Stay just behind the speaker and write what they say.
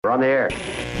We're on the air.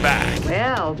 Back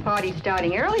Well, party's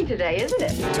starting early today, isn't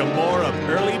it? to more of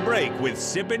Early Break with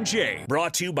Sip and Jay,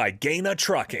 brought to you by Gaina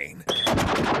Trucking.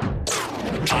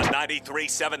 On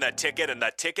 93.7 The Ticket and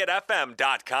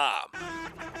theticketfm.com.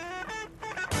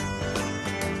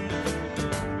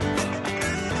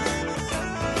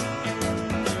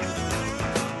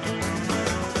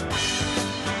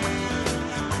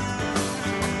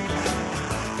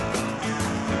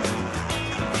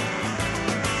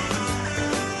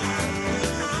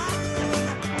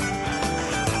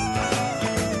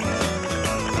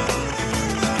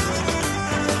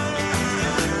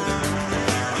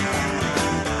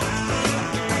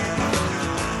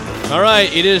 All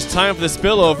right, it is time for the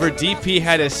spillover. DP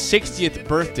had his 60th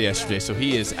birthday yesterday, so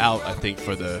he is out, I think,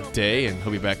 for the day, and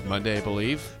he'll be back Monday, I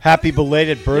believe. Happy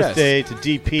belated birthday to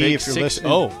DP if you're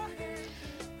listening. Oh,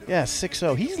 Yeah,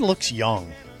 6-0. He looks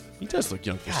young. he does look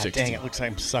young for God 60. dang, it looks like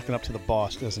I'm sucking up to the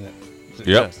boss, doesn't it? It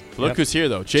Yep. does. Look Yep. who's here,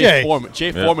 though. Jay. Jay Foreman.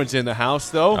 Yep. Foreman's in the house,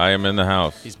 though. I am in the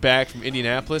house. He's back from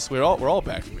Indianapolis. We're all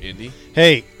back from Indy.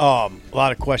 Hey, a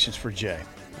lot of questions for Jay.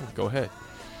 Go ahead.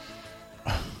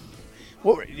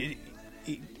 What?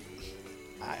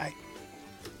 I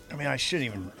mean, I shouldn't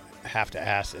even have to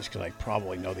ask this because I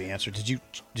probably know the answer.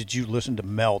 Did you listen to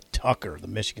Mel Tucker, the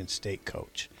Michigan State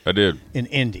coach, I did. in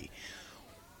Indy?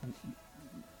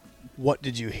 What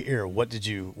did you hear? What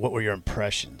were your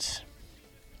impressions?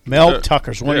 Mel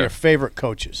Tucker's one of yeah. your favorite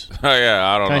coaches. Yeah,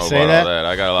 I don't Can I know say about that? all that.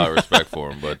 I got a lot of respect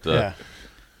for him, but Yeah.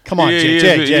 Come on, he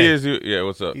Jay. is, yeah,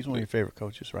 what's up? He's one of your favorite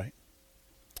coaches, right?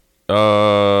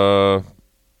 Yeah,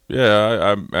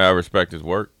 I respect his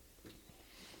work.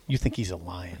 You think he's a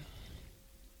lion?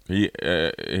 He's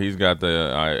got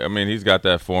he's got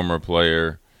that former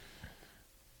player.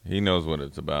 He knows what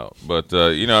it's about. But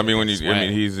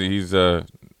he's he's one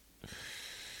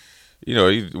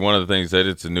of the things that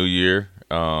it's a new year.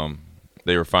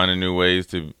 They were finding new ways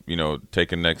to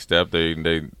take a next step. They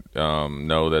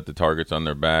know that the target's on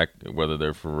their back, whether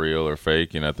they're for real or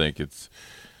fake. And I think it's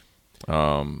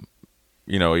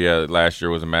last year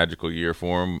was a magical year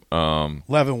for him.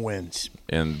 11 wins.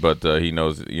 But he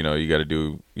knows, you got to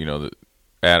do,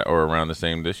 at or around the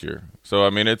same this year. So, I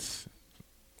mean, it's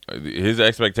his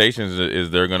expectations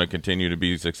is they're going to continue to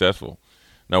be successful.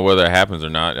 Now, whether it happens or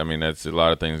not, I mean, that's a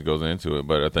lot of things goes into it.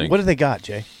 But I think What do they got,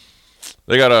 Jay?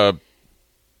 they got a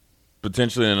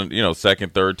potentially,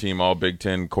 second, third team All Big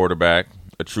Ten quarterback,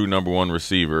 a true number one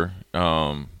receiver,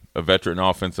 a veteran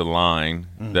offensive line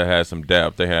that has some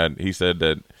depth. He said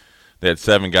that they had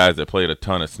 7 guys that played a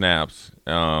ton of snaps.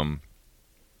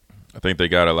 I think they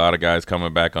got a lot of guys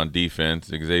coming back on defense.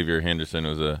 Xavier Henderson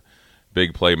was a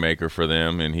big playmaker for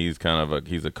them, and he's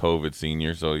he's a COVID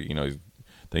senior, so I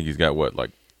think he's got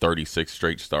 36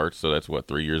 straight starts. So that's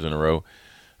 3 years in a row.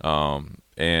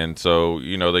 And so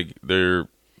they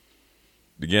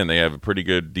have a pretty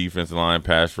good defensive line,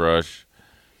 pass rush.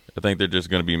 I think they're just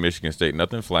going to be Michigan State.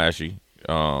 Nothing flashy.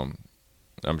 I'm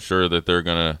sure that they're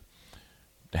going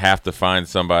to have to find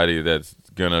somebody that's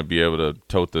going to be able to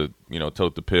tote the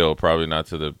pill. Probably not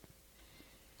to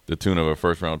the tune of a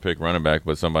first-round pick running back,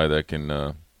 but somebody that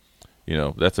can,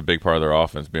 that's a big part of their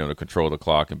offense, being able to control the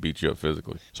clock and beat you up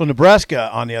physically. So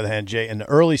Nebraska, on the other hand, Jay, in the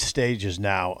early stages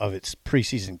now of its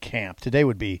preseason camp, today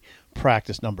would be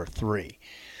practice number 3.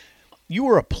 You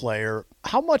were a player.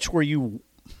 How much were you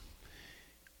 –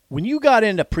 when you got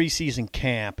into preseason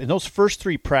camp, in those first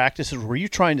 3 practices, were you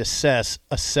trying to assess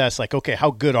like, okay,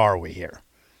 how good are we here?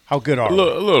 How good are we?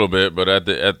 A little bit, but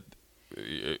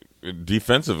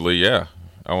defensively, yeah.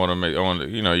 You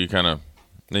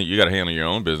got to handle your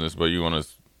own business, but you want to,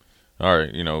 all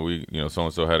right,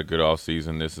 so-and-so had a good off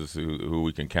season. This is who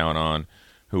we can count on,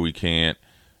 who we can't.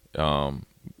 You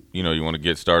want to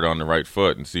get started on the right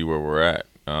foot and see where we're at.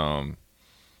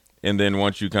 And then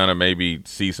once you kind of maybe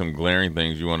see some glaring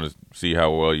things, you want to see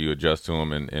how well you adjust to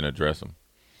them and address them.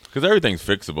 Because everything's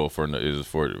fixable for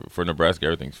Nebraska.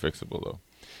 Everything's fixable, though.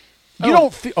 You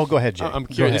don't feel – oh, go ahead, Jay. I'm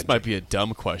curious. This might be a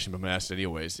dumb question, but I'm going to ask it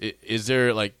anyways. Is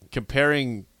there,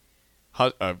 comparing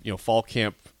fall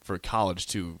camp for college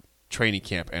to training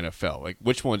camp NFL,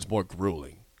 which one's more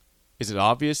grueling? Is it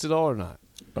obvious at all or not?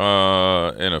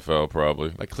 NFL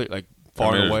probably.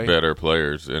 Far there's away? better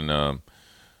players. And,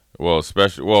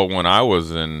 when I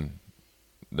was in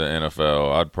the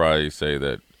NFL, I'd probably say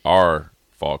that our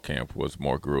fall camp was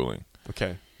more grueling.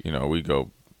 Okay. We go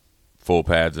full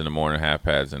pads in the morning, half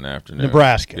pads in the afternoon.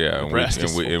 Nebraska. Yeah, and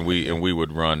we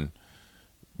would run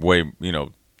way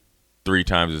 3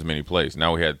 times as many plays.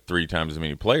 Now we had 3 times as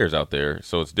many players out there,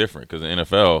 so it's different because the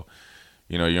NFL,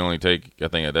 you only take, I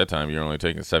think at that time you're only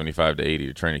taking 75 to 80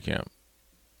 to training camp.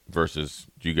 versus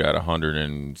you got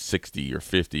 160 or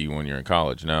 50 when you're in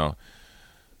college. Now,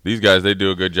 these guys, they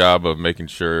do a good job of making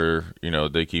sure,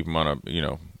 they keep them on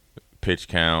a, pitch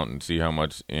count and see how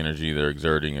much energy they're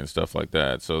exerting and stuff like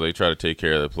that. So they try to take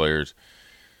care of the players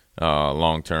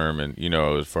long term and,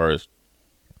 as far as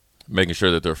making sure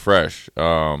that they're fresh.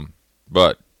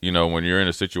 But, when you're in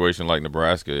a situation like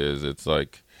Nebraska is, it's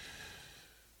like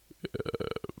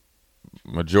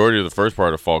majority of the first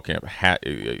part of fall camp, I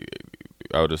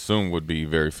would assume, would be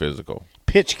very physical.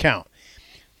 Pitch count.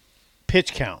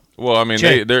 Well, I mean,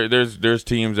 Jay. there's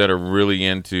teams that are really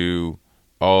into,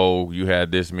 you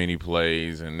had this many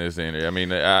plays and this and I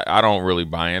mean, I don't really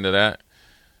buy into that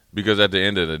because at the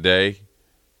end of the day,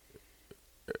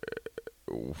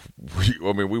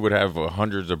 we would have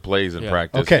hundreds of plays in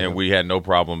practice, and we had no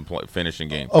problem finishing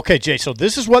games. Okay, Jay, so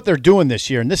this is what they're doing this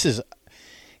year, and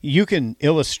you can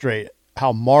illustrate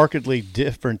how markedly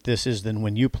different this is than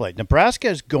when you played. Nebraska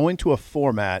is going to a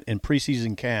format in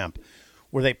preseason camp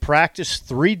where they practice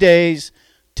 3 days,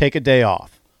 take a day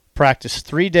off. Practice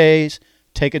 3 days,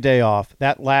 take a day off.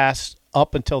 That lasts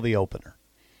up until the opener.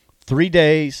 3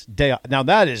 days, day off. Now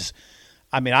that is,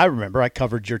 I remember I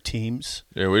covered your teams.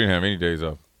 Yeah, we didn't have any days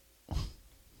off.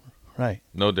 Right.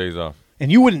 No days off.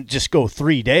 And you wouldn't just go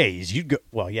 3 days. You'd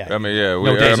go, yeah.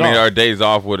 Our days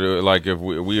off would, like, if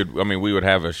we would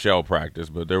have a shell practice,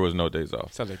 but there was no days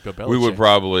off. Sounds like Bill Belichick. We would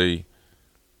probably,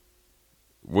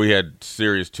 we had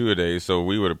series 2-a-days, so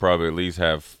we would have probably at least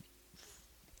have,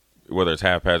 whether it's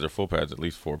half pads or full pads, at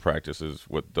least 4 practices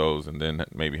with those, and then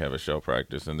maybe have a shell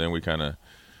practice. And then we kind of,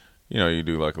 you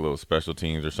do like a little special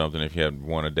teams or something if you had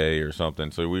one a day or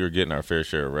something. So we were getting our fair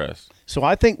share of rest. So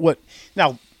I think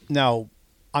now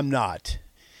I'm not.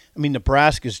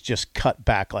 Nebraska's just cut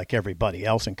back like everybody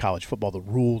else in college football. The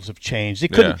rules have changed. They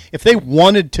couldn't, if they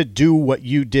wanted to do what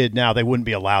you did now, they wouldn't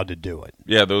be allowed to do it.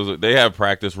 Yeah, they have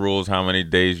practice rules, how many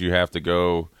days you have to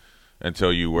go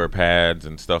until you wear pads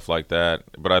and stuff like that.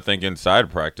 But I think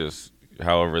inside practice,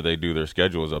 however they do their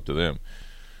schedule is up to them.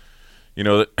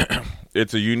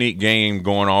 It's a unique game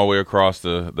going all the way across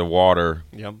the water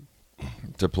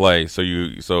to play.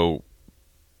 So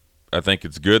I think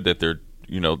it's good that they're,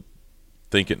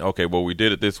 thinking, okay, well, we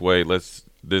did it this way.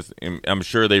 I'm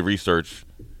sure they research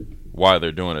why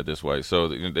they're doing it this way. So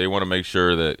they want to make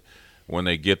sure that when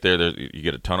they get there, you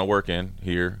get a ton of work in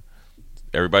here.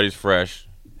 Everybody's fresh,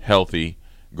 healthy.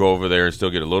 Go over there and still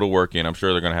get a little work in. I'm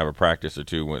sure they're going to have a practice or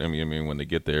two when they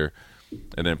get there,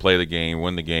 and then play the game,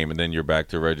 win the game, and then you're back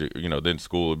to then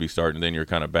school will be starting, and then you're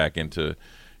kind of back into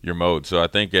your mode. So I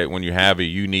think that when you have a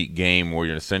unique game where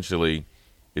you're essentially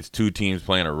it's 2 teams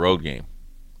playing a road game,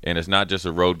 and it's not just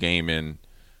a road game in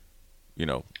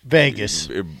Vegas,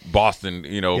 Boston,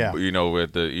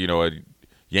 at the at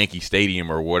Yankee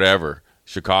Stadium or whatever,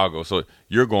 Chicago. So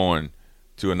you're going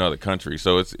to another country.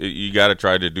 So you got to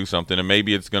try to do something, and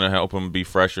maybe it's going to help them be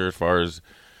fresher as far as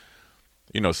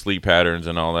sleep patterns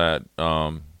and all that.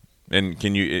 And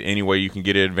any way you can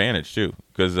get an advantage too,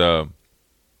 because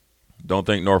don't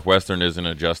think Northwestern isn't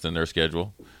adjusting their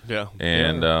schedule. Yeah,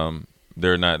 and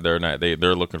they're not.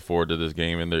 They're looking forward to this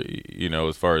game, and they're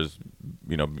as far as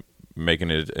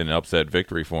making it an upset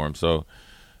victory for them. So.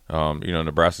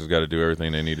 Nebraska's got to do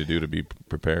everything they need to do to be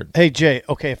prepared. Hey, Jay,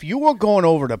 okay, if you were going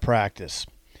over to practice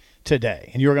today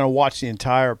and you were going to watch the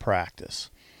entire practice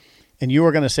and you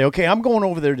were going to say, okay, I'm going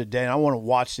over there today and I want to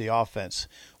watch the offense,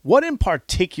 what in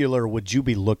particular would you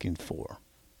be looking for?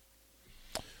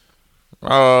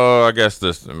 I guess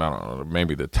I don't know,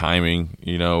 maybe the timing,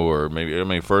 or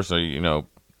maybe, first, I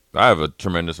have a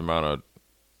tremendous amount of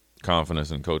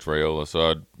confidence in Coach Raiola,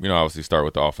 so I'd, obviously start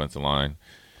with the offensive line.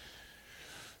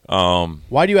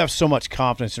 Why do you have so much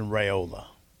confidence in Raiola?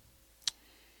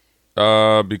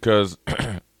 Because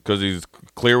he's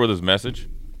clear with his message.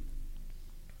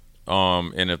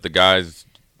 And if the guys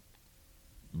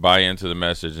buy into the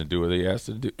message and do what he has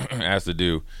to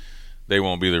do, they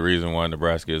won't be the reason why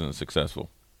Nebraska isn't successful.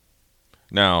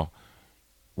 Now,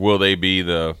 will they be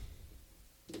the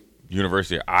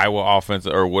University of Iowa offense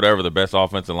or whatever the best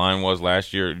offensive line was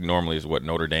last year? Normally is what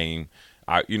Notre Dame.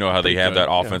 How they have that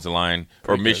offensive line,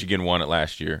 or Michigan won it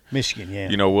last year. Michigan,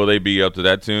 yeah. Will they be up to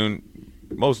that tune?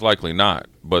 Most likely not.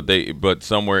 But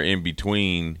somewhere in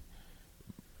between,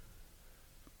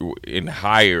 in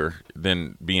higher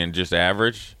than being just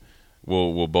average,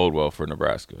 will bode well for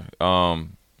Nebraska.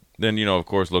 Then of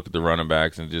course look at the running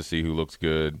backs and just see who looks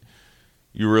good.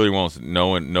 You really won't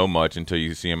know much until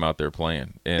you see them out there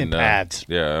playing. And in pads.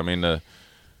 Yeah,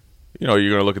 you're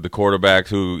going to look at the quarterbacks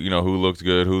who looks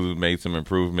good, who made some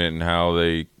improvement, and how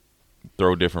they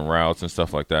throw different routes and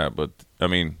stuff like that. But,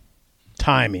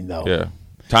 timing, though. Yeah.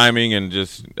 timing and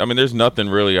just – I mean, there's nothing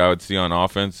really I would see on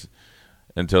offense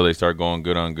until they start going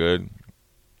good on good.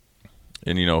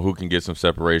 And, who can get some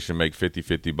separation, make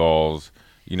 50-50 balls,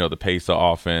 the pace of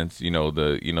offense, but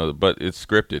it's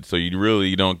scripted. So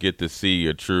you don't get to see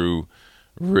a true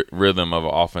rhythm of an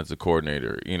offensive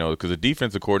coordinator, because the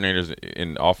defensive coordinators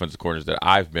and offensive coordinators that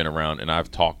I've been around and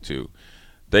I've talked to,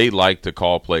 they like to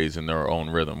call plays in their own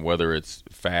rhythm, whether it's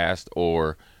fast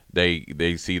or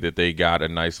they see that they got a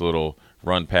nice little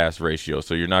run-pass ratio.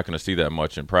 So you're not going to see that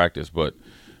much in practice, but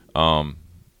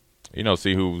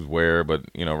see who's where. But,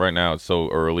 right now it's so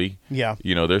early. Yeah.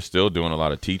 They're still doing a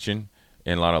lot of teaching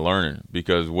and a lot of learning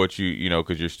because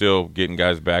because you're still getting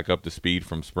guys back up to speed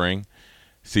from spring,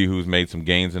 see who's made some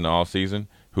gains in the offseason,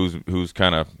 who's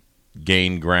kind of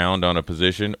gained ground on a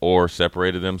position or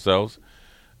separated themselves.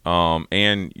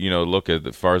 And, look at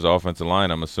as far as the offensive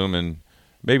line, I'm assuming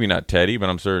maybe not Teddy, but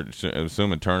I'm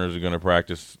assuming Turner's going to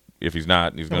practice. If he's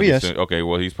not, he's going to be okay,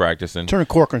 well, he's practicing. Turner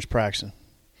Corcoran's practicing.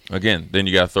 Again, then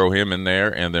you got to throw him in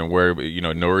there, and then where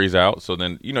Nuri's out. So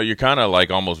then you're kind of like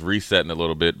almost resetting a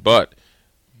little bit. But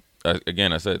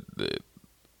again, I said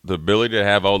the ability to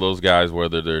have all those guys,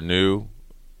 whether they're new,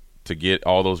 to get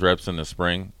all those reps in the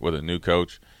spring with a new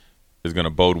coach, is going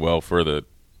to bode well for the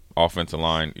offensive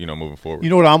line, moving forward. You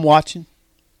know what I'm watching?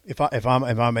 If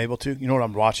I'm able to, you know what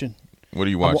I'm watching? What are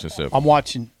you watching, Sip? I'm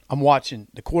watching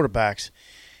the quarterbacks.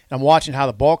 I'm watching how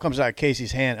the ball comes out of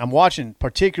Casey's hand. I'm watching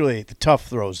particularly the tough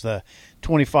throws, the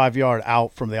 25-yard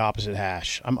out from the opposite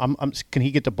hash. Can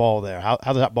he get the ball there? How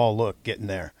does that ball look getting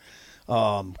there?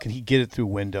 Can he get it through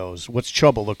windows? What's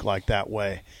Chuba look like that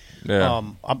way? Yeah.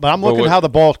 But I'm looking at how the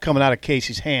ball's coming out of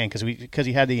Casey's hand because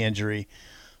he had the injury.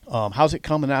 How's it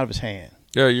coming out of his hand?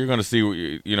 Yeah, you're going to see.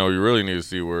 You really need to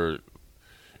see where,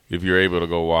 if you're able to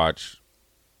go watch.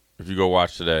 If you go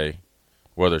watch today,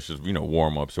 whether it's just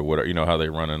warm ups or whatever, how they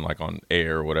running like on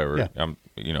air or whatever.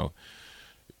 Yeah.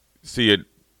 See it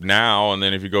now, and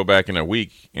then if you go back in a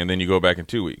week, and then you go back in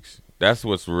 2 weeks, that's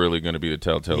what's really going to be the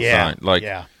telltale sign. Like,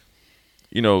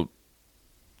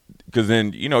 because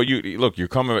then you're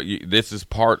coming. This is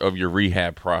part of your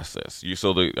rehab process.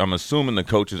 I'm assuming the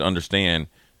coaches understand.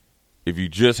 If you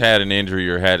just had an injury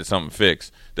or had something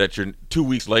fixed, that you're 2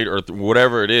 weeks later or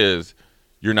whatever it is,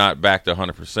 you're not back to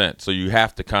 100%. So you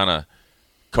have to kind of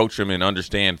coach them and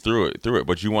understand through it.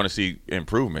 But you want to see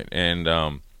improvement, and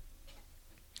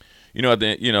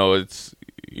it's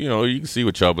you can see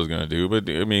what Chuba's going to do. But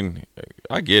I mean,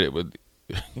 I get it, but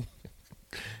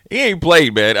he ain't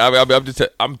played, man.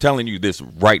 I'm telling you this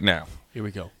right now. Here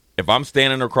we go. If I'm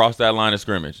standing across that line of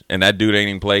scrimmage and that dude ain't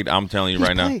even played, I'm telling you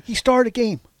now. He started a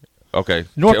game. Okay.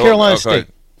 North Carolina State.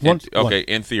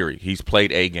 In theory, he's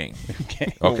played a game.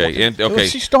 Okay. Okay.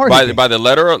 Started by the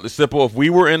letter of simple, if we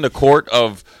were in the court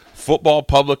of football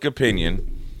public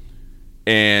opinion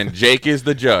and Jake is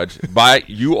the judge,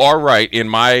 you are right in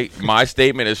my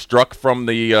statement is struck from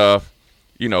the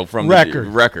from record.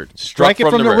 The record. Strike it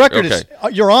from the record is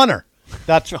Your Honor.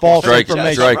 That's false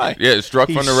information. Right. Yeah, it's struck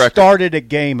from the record. He started a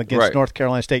game against North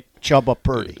Carolina State, Chuba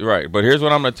Purdy. Right. But here's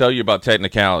what I'm going to tell you about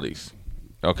technicalities.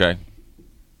 Okay.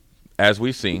 As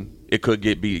we've seen, it could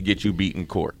get you beat in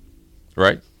court,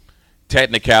 right?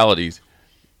 Technicalities,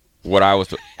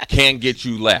 can get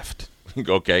you left,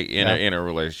 okay, in a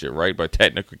relationship, right? By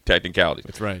technicalities.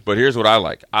 That's right. But here's what I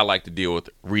like. I like to deal with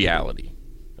reality,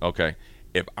 okay?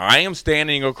 If I am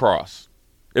standing across,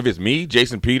 if it's me,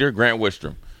 Jason Peter, Grant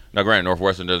Wistrom. Now, granted,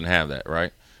 Northwestern doesn't have that,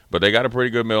 right? But they got a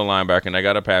pretty good middle linebacker, and they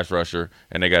got a pass rusher,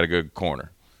 and they got a good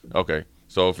corner. Okay,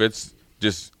 so if it's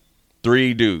just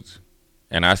three dudes,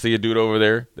 and I see a dude over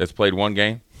there that's played one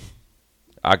game,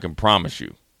 I can promise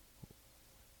you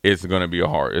it's going to be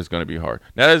hard. It's going to be hard.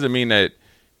 That doesn't mean that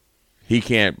he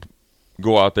can't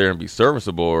go out there and be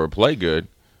serviceable or play good,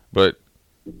 but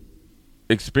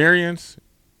experience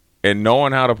and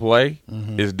knowing how to play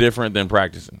is different than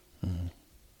practicing.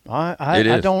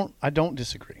 I don't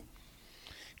disagree.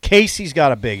 Casey's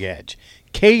got a big edge.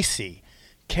 Casey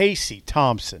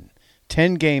Thompson,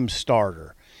 10-game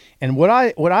starter. And what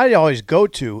I always go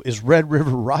to is Red River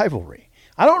Rivalry.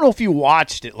 I don't know if you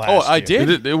watched it last year. Oh, I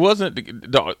did. It wasn't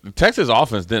the Texas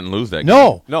offense didn't lose that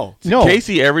game. No.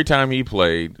 Casey, every time he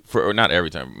played, or not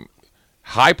every time,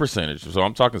 high percentage. So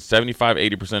I'm talking 75,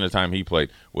 80% of the time he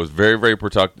played was very, very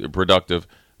productive,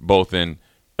 both in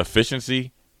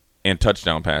efficiency and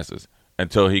touchdown passes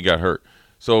until he got hurt.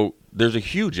 So there's a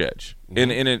huge edge.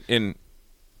 In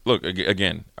look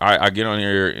again, I get on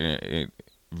here and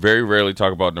very rarely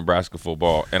talk about Nebraska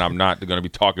football, and I'm not going to be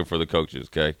talking for the coaches.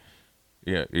 Okay,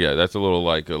 yeah, that's a little.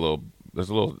 What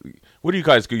do you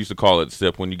guys used to call it,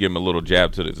 Sip, when you give them a little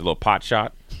jab to this, a little pot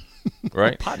shot?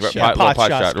 right? Pot Right, shot. low Pot pot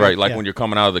shot's shot, good, right? Like yeah. when you're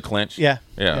coming out of the clinch. Yeah.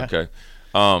 Yeah. Okay.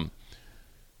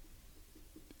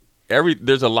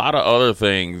 There's a lot of other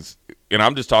things, and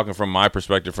I'm just talking from my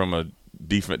perspective from a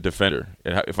defender.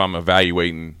 If I'm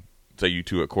evaluating, say, you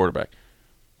two at quarterback,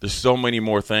 there's so many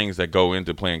more things that go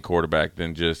into playing quarterback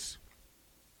than just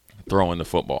throwing the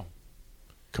football.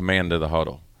 Command of the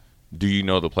huddle. Do you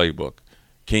know the playbook?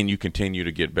 Can you continue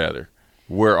to get better?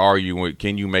 Where are you?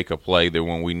 Can you make a play that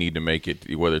when we need to make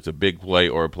it, whether it's a big play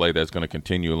or a play that's going to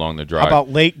continue along the drive? How about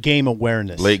late game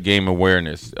awareness? Late game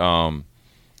awareness.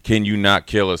 Can you not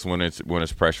kill us when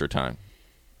it's pressure time?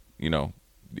 You know,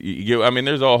 I mean,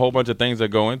 there's a whole bunch of things that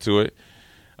go into it.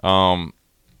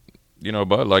 You know,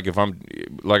 but like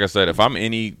I said, if I'm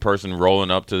any person rolling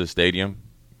up to the stadium,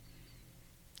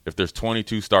 if there's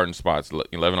 22 starting spots,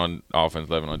 11 on offense,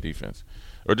 11 on defense,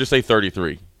 or just say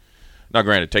 33. Now,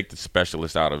 granted, take the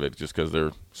specialists out of it just because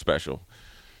they're special.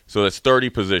 So that's 30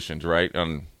 positions, right,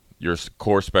 on your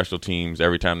core special teams.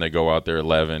 Every time they go out there,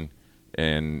 11,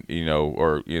 and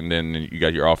and then you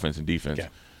got your offense and defense. Yeah.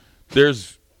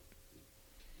 There's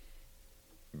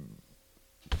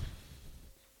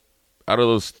out of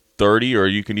those 30, or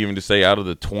you can even just say out of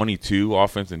the 22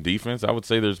 offense and defense, I would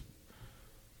say there's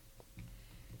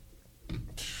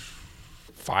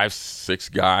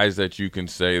 5-6 guys that you can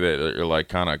say that are like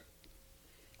kind of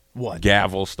What?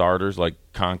 gavel starters, like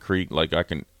concrete. Like I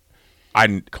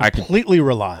Completely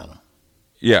rely on them.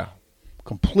 Yeah,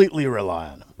 Completely rely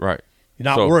on them. right. You're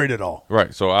not So- worried at all.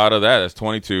 Right. So out of that, that's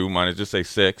 22 minus just say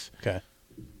 6. Okay.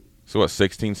 So what?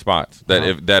 16 spots. That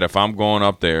if I'm going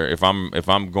up there, if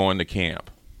I'm going to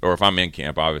camp, or if I'm in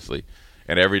camp, obviously,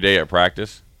 and every day at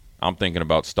practice, I'm thinking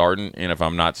about starting. And if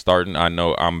I'm not starting, I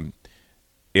know I'm.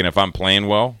 And if I'm playing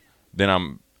well,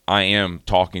 then I am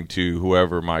talking to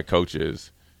whoever my coach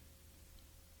is,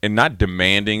 and not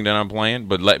demanding that I'm playing,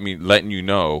 but letting you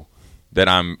know that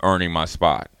I'm earning my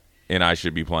spot and I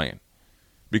should be playing.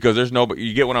 Because there's nobody,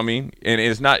 you get what I mean? And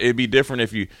it'd be different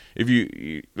if you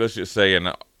let's just say,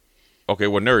 okay,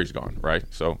 well, Nuri's gone, right?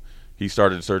 So he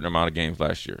started a certain amount of games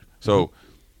last year. So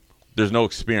there's no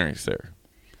experience there.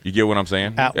 You get what I'm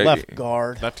saying? At left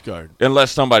guard. Left guard.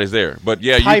 Unless somebody's there. But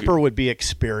yeah, Piper would be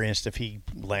experienced if he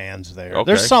lands there. Okay.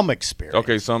 There's some experience.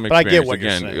 Okay, some But I experience get what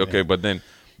again. you're saying. Okay, yeah.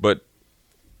 but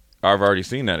I've already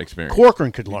seen that experience.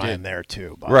 Corcoran could land there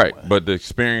too. By Right, the way. but the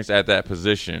experience at that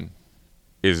position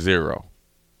is 0.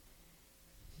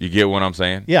 You get what I'm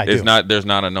saying? Yeah, I it's do. not. There's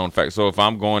not a known fact. So if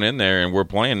I'm going in there and we're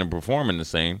playing and performing the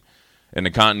same, and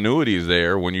the continuity is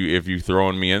there if you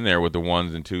throwing me in there with the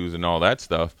 1s and 2s and all that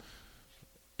stuff,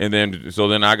 and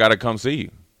then I got to come see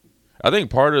you. I think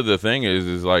part of the thing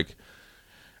is like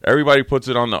everybody puts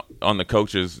it on the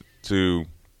coaches to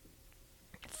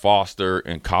foster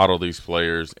and coddle these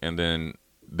players, and then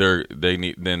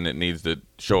it needs to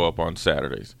show up on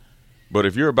Saturdays. But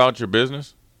if you're about your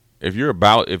business, if you're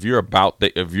about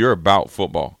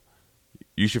football,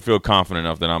 you should feel confident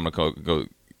enough that I'm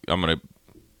gonna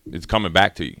it's coming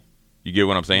back to you. You get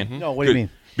what I'm saying? No, what do you mean?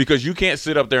 Because you can't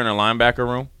sit up there in a linebacker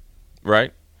room,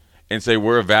 right, and say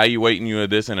we're evaluating you at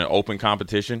this in an open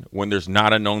competition when there's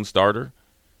not a known starter,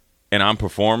 and I'm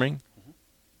performing,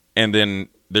 and then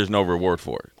there's no reward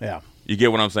for it. Yeah. You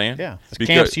get what I'm saying? Yeah. The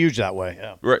camp's huge that way.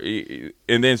 Yeah. Right,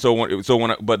 and then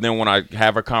when I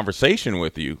have a conversation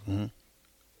with you,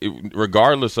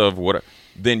 regardless of what,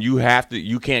 then you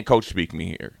can't coach speak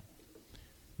me here,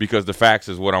 because the facts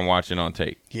is what I'm watching on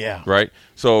tape. Yeah. Right.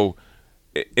 So,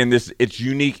 it's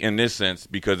unique in this sense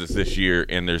because it's this year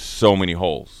and there's so many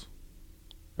holes,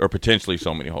 or potentially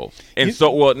so many holes, and I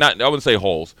wouldn't say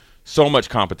holes, so much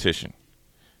competition.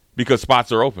 Because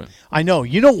spots are open. I know.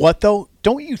 You know what, though?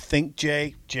 Don't you think,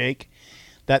 Jake,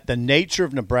 that the nature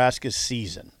of Nebraska's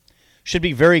season should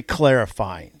be very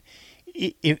clarifying?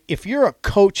 If you're a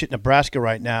coach at Nebraska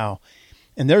right now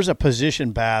and there's a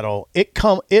position battle, it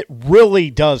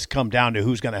really does come down to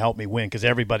who's going to help me win, because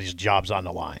everybody's job's on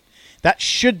the line. That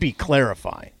should be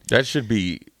clarifying. That should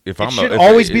be.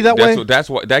 Always be that way? That's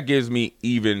what that gives me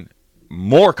even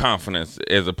more confidence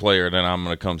as a player that I'm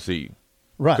going to come see you.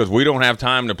 Right. Because we don't have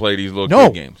time to play these little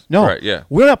kid games. No. Right, yeah.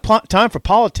 We don't have time for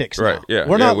politics now. Right, yeah.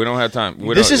 We don't have time.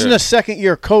 This isn't a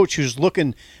second-year coach who's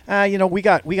looking, we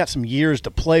got some years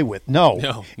to play with.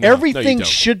 No. Everything you don't.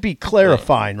 should be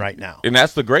clarifying right now. And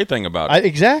that's the great thing about it.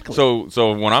 Exactly.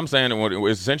 So when I'm saying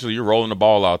it's essentially you're rolling the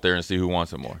ball out there and see who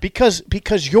wants it more. Because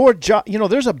your job,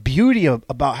 there's a beauty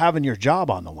about having your job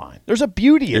on the line. There's a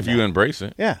beauty if in you that. embrace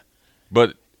it. Yeah.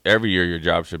 But every year your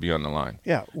job should be on the line.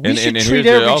 Yeah. We should and treat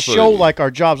here's every also- show like our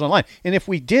job's on the line. And if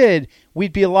we did,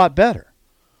 we'd be a lot better.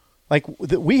 Like,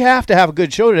 we have to have a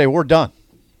good show today. We're done.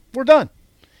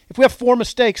 If we have 4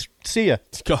 mistakes, see ya.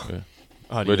 Let's go. Yeah.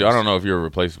 But I don't know if you're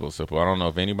replaceable, Sipple. I don't know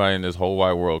if anybody in this whole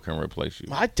wide world can replace you.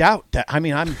 I doubt that. I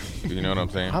mean, You know what I'm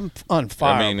saying? I'm on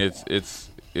fire. I mean,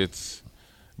 it's.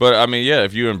 But I mean, yeah,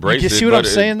 if you embrace it. You see what I'm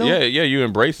saying, though? Yeah, you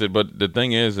embrace it. But the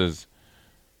thing is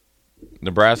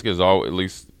Nebraska is all, at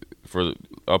least for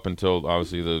up until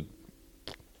obviously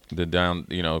the down,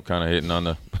 kind of hitting on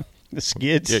the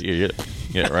skids.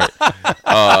 Yeah, right.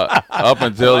 Up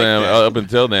until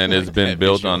then, it's been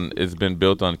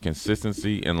built on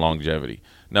consistency and longevity.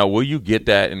 Now, will you get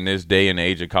that in this day and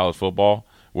age of college football,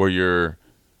 where you're,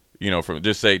 from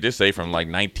just say from like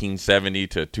 1970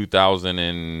 to 2000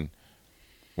 and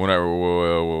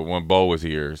whenever when Bo was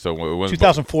here. So when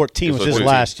 2014 was his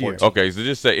last year. Okay, so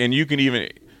just say, and you can even.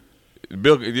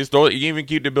 You can even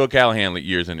keep the Bill Callahan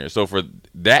years in there. So for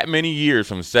that many years,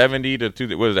 from 70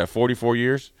 to what is that, 44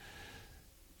 years?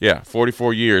 Yeah,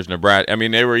 44 years. Nebraska. I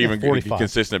mean, they were even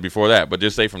consistent before that. But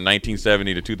just say from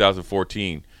 1970 to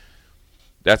 2014,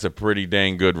 that's a pretty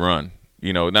dang good run.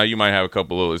 Now you might have a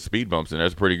couple little speed bumps, and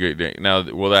that's a pretty good day. Now,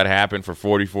 will that happen for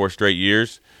 44 straight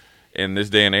years in this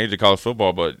day and age of college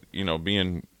football? But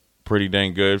being pretty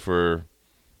dang good for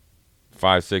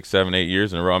 5, 6, 7, 8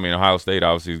 years in a row. I mean, Ohio State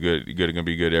obviously is going to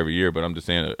be good every year, but I'm just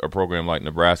saying a program like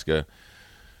Nebraska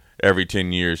every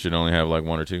 10 years should only have like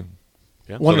 1 or 2.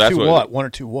 Yeah. One or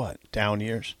two what? Down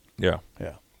years? Yeah.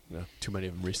 No, too many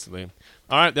of them recently.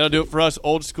 All right, that'll do it for us.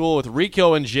 Old School with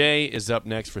Rico and Jay is up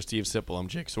next. For Steve Sipple, I'm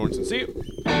Jake Sorensen. See you.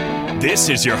 This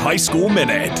is your High School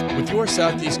Minute. With your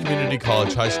Southeast Community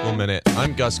College High School Minute,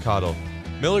 I'm Gus Cottle.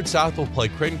 Millard South will play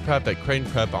Creighton Prep at Creighton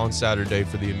Prep on Saturday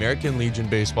for the American Legion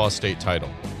Baseball State title.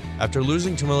 After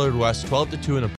losing to Millard West 12-2 in a